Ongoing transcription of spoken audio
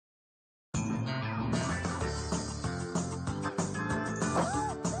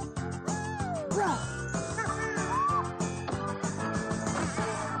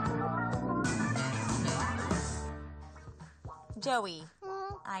Joey,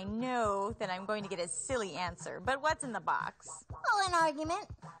 I know that I'm going to get a silly answer, but what's in the box? Oh, an argument.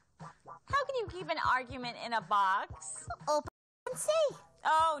 How can you keep an argument in a box? Open and see.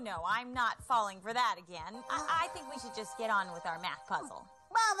 Oh, no, I'm not falling for that again. I think we should just get on with our math puzzle.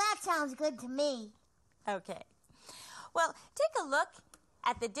 Well, that sounds good to me. Okay. Well, take a look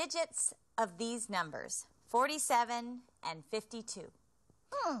at the digits of these numbers, 47 and 52.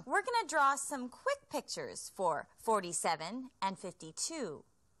 We're going to draw some quick pictures for 47 and 52.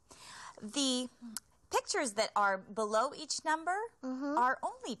 The pictures that are below each number are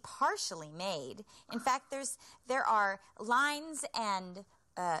only partially made. In fact, there are lines and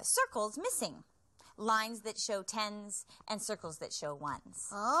circles missing. Lines that show tens and circles that show ones.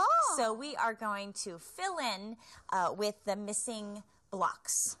 Oh. So we are going to fill in with the missing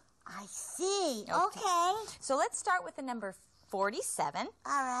blocks. I see. Okay. So let's start with the number 47.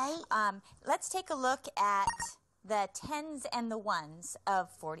 All right. Let's take a look at the tens and the ones of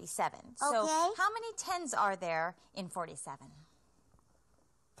 47. So how many tens are there in 47?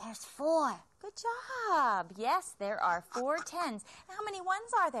 There's 4. Good job. Yes, there are 4 tens. How many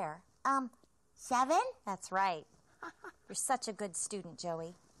ones are there? 7? That's right. You're such a good student,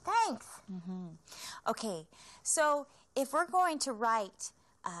 Joey. Thanks. Okay, so if we're going to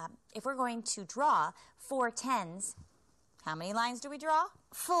draw 4 tens, how many lines do we draw?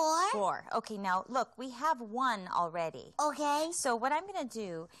 4. 4. Okay, now look, we have 1 already. Okay. So what I'm going to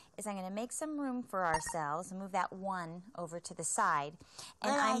do is I'm going to make some room for ourselves and move that 1 over to the side.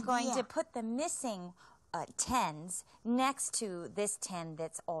 And I'm going to put the missing tens next to this 10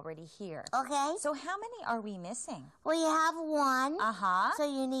 that's already here. Okay. So how many are we missing? Well, you have 1. Uh-huh. So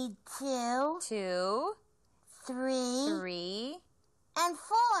you need 2. 2. 3. 3. And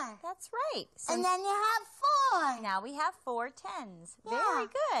 4. That's right. So and then you have 4. now we have 4 tens. Yeah. Very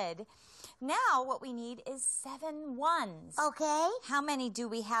good. Now what we need is 7 ones. Okay. How many do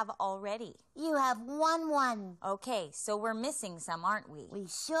we have already? You have 1. Okay, so we're missing some, aren't we? We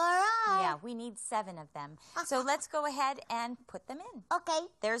sure are. Yeah, we need 7 of them. So let's go ahead and put them in. Okay.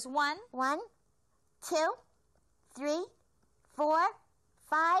 There's 1. 1, 2, 3, 4,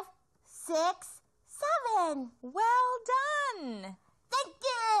 5, 6, 7. Well done. Thank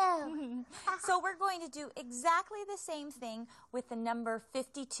you. So we're going to do exactly the same thing with the number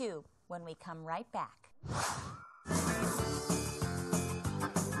 52 when we come right back.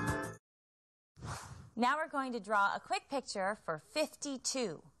 Now we're going to draw a quick picture for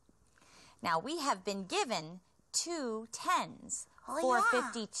 52. Now we have been given 2 tens for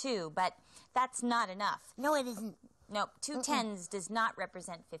 52, but that's not enough. No, it isn't. Nope, 2 tens does not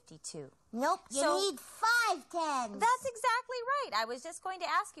represent 52. Nope, you need 5 tens. That's exactly right. I was just going to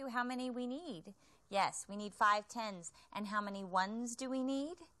ask you how many we need. Yes, we need 5 tens. And how many ones do we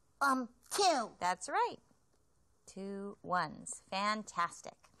need? 2. That's right. 2 ones.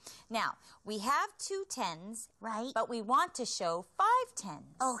 Fantastic. Now, we have 2 tens, Right. but we want to show 5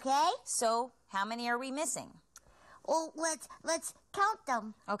 tens. Okay. So, how many are we missing? Well, let's count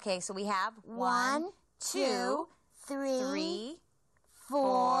them. Okay, so we have 1, 2, 3,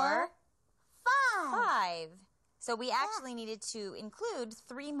 4, 5. 5. So we actually needed to include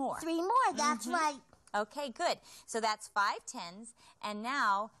 3 more. 3 more, that's right. Okay, good. So that's 5 tens, and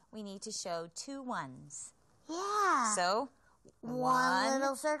now we need to show 2 ones. Yeah. So, 1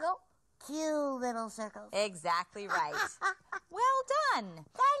 little circle, 2 little circles. Exactly right. Well done.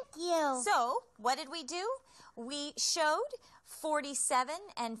 Thank you. So, what did we do? We showed 47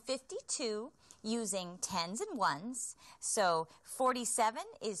 and 52 using tens and ones. So, 47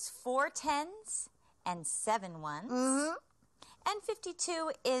 is 4 tens and 7 ones. And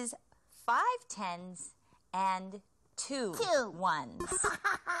 52 is 5 tens and 2 ones.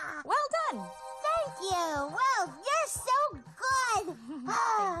 Well done. Thank you. Well, you're so good.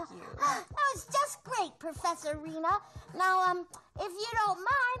 Thank you. That was just great, Professor Rena. Now, if you don't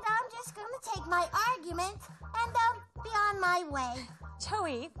mind, I'm just going to take my argument and be on my way.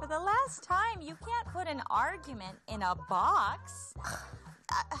 Joey, for the last time, you can't put an argument in a box.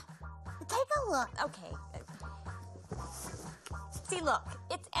 Take a look. Okay. See, look,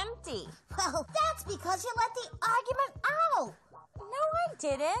 it's empty. Well, that's because you let the argument out. No, I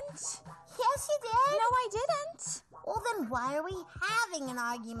didn't. Yes, you did. No, I didn't. Well, then why are we having an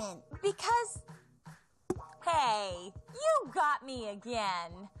argument? Because, hey, you got me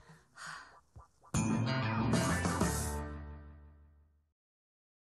again.